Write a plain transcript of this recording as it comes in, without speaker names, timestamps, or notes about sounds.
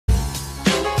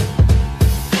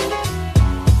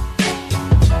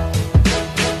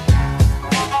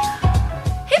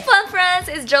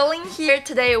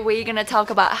Today we're gonna talk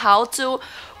about how to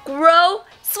grow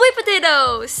sweet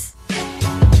potatoes.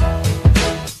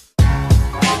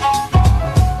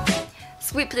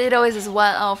 Sweet potatoes is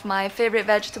one of my favorite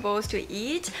vegetables to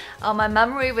eat. My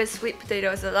memory with sweet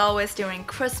potatoes is always during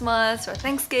Christmas or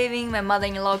Thanksgiving. My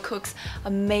mother-in-law cooks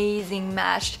amazing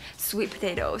mashed sweet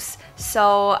potatoes.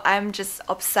 So I'm just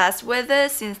obsessed with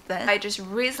it since then. I just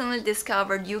recently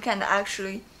discovered you can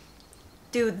actually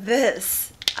do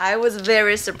this. I was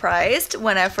very surprised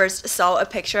when I first saw a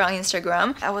picture on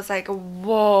Instagram. I was like,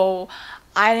 whoa,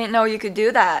 I didn't know you could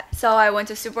do that. So I went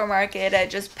to supermarket, I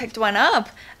just picked one up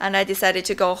and I decided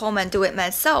to go home and do it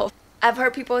myself. I've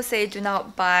heard people say do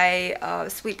not buy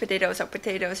sweet potatoes or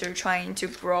potatoes you're trying to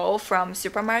grow from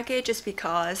supermarket just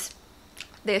because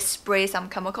they spray some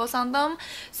chemicals on them,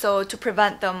 so to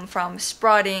prevent them from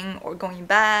sprouting or going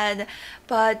bad.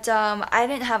 But I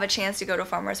didn't have a chance to go to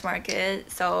farmer's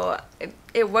market, so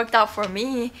it worked out for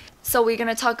me. So we're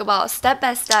gonna talk about step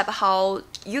by step how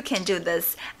you can do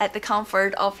this at the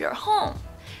comfort of your home.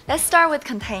 Let's start with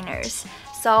containers.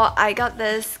 So I got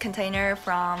this container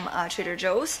from Trader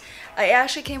Joe's. It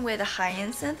actually came with a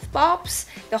hyacinth bulbs.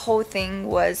 The whole thing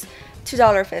was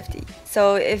 $2.50.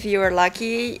 So if you're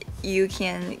lucky, you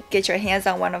can get your hands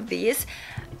on one of these.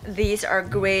 These are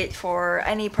great for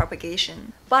any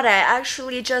propagation. But I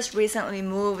actually just recently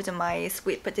moved my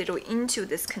sweet potato into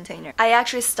this container. I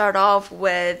actually start off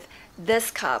with this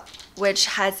cup, which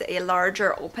has a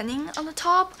larger opening on the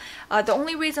top. The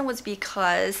only reason was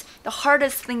because the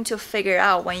hardest thing to figure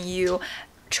out when you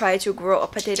try to grow a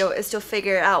potato is to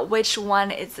figure out which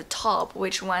one is the top,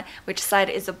 which side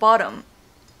is the bottom.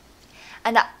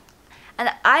 And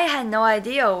I had no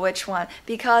idea which one,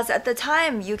 because at the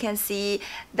time you can see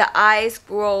the eyes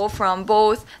grow from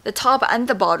both the top and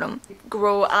the bottom.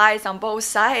 Grow eyes on both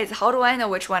sides. How do I know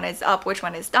which one is up, which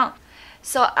one is down?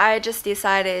 So I just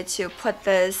decided to put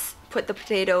the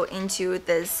potato into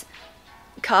this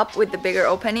cup with the bigger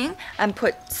opening and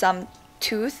put some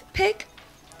toothpick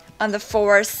on the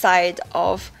forward side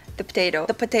of the potato.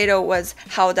 The potato was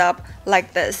held up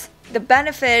like this. The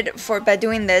benefit by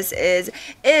doing this is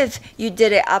if you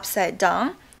did it upside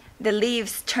down, the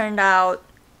leaves turned out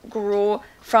grew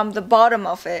from the bottom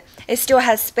of it. It still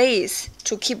has space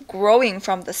to keep growing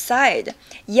from the side.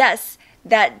 Yes,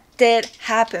 that did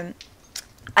happen.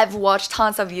 I've watched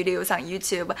tons of videos on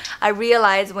YouTube. I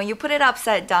realized when you put it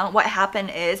upside down, what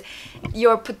happened is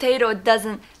your potato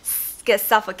doesn't get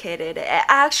suffocated. It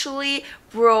actually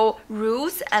grows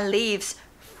roots and leaves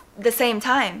the same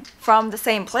time from the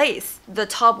same place. The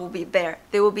top will be bare.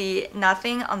 There will be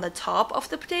nothing on the top of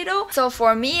the potato. So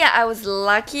for me, I was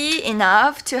lucky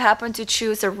enough to happen to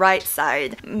choose the right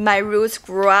side. My roots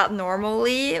grew out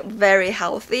normally, very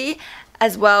healthy,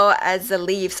 as well as the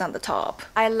leaves on the top.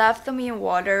 I left them in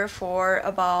water for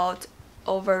about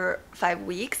over 5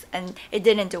 weeks and it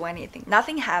didn't do anything.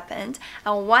 Nothing happened.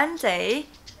 And one day,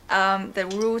 the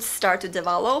roots start to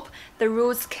develop. The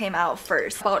roots came out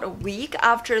first. About a week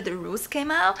after the roots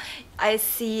came out, I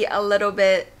see a little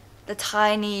bit, the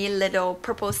tiny little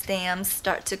purple stems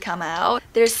start to come out.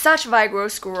 They're such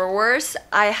vigorous growers.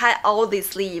 I had all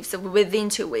these leaves within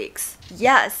 2 weeks.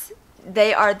 Yes,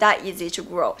 they are that easy to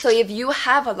grow. So if you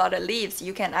have a lot of leaves,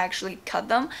 you can actually cut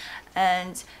them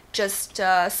and just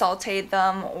saute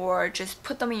them or just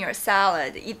put them in your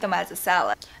salad, eat them as a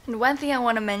salad. And one thing I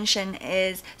want to mention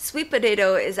is sweet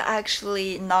potato is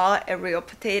actually not a real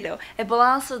potato. It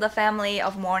belongs to the family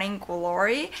of morning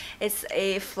glory. It's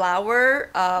a flower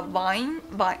vine.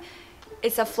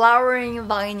 It's a flowering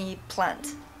viney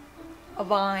plant. A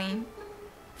vine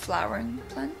flowering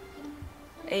plant.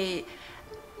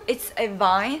 It's a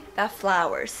vine that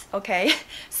flowers, okay?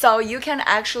 So you can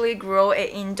actually grow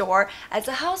it indoor as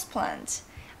a houseplant.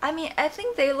 I mean, I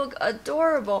think they look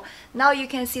adorable. Now you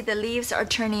can see the leaves are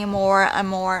turning more and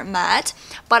more matte,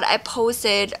 but I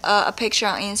posted a picture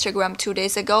on Instagram 2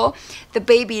 days ago. The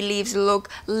baby leaves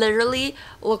literally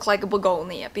look like a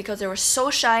begonia because they were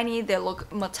so shiny. They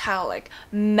look metallic,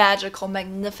 magical,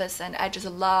 magnificent. I just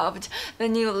loved the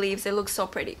new leaves. They look so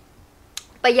pretty.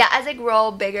 But yeah, as they grow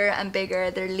bigger and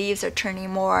bigger, their leaves are turning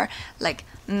more like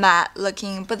matte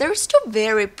looking, but they're still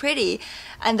very pretty.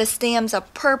 And the stems are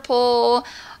purple.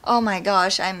 Oh my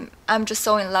gosh, I'm just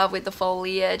so in love with the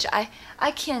foliage. I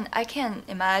can't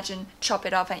imagine chop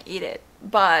it off and eat it.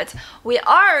 But we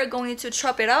are going to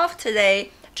chop it off today,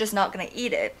 just not gonna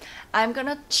eat it. I'm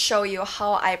gonna show you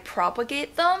how I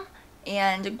propagate them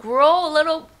and grow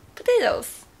little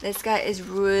potatoes. This guy is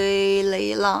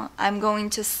really long. I'm going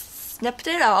to snipped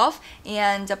it off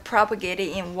and propagate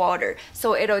it in water.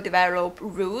 So it'll develop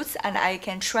roots and I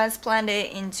can transplant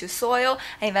it into soil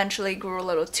and eventually grow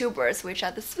little tubers, which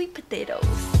are the sweet potatoes.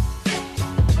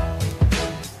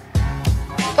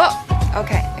 Oh,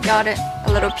 okay, I got it.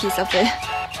 A little piece of it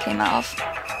came off.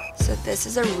 So this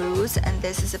is a root and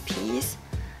this is a piece.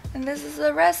 And this is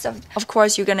the rest of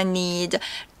course, you're gonna need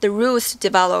the roots to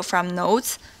develop from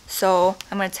nodes. So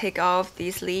I'm gonna take off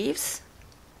these leaves.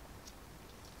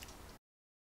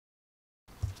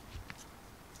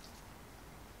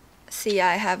 See,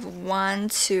 I have 1,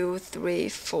 2, 3,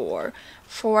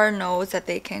 4 nodes that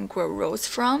they can grow roots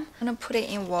from. I'm gonna put it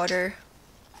in water.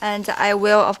 And I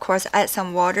will, of course, add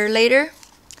some water later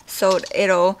so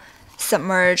it'll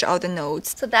submerge all the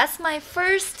nodes. So that's my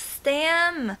first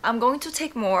stem. I'm going to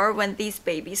take more when these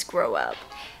babies grow up.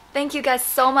 Thank you guys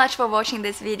so much for watching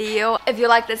this video. If you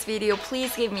like this video,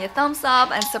 please give me a thumbs up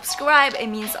and subscribe. It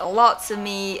means a lot to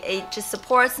me. It just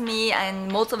supports me and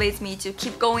motivates me to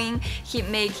keep going, keep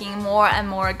making more and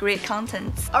more great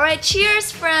content. Alright,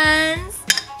 cheers friends!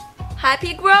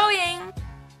 Happy growing!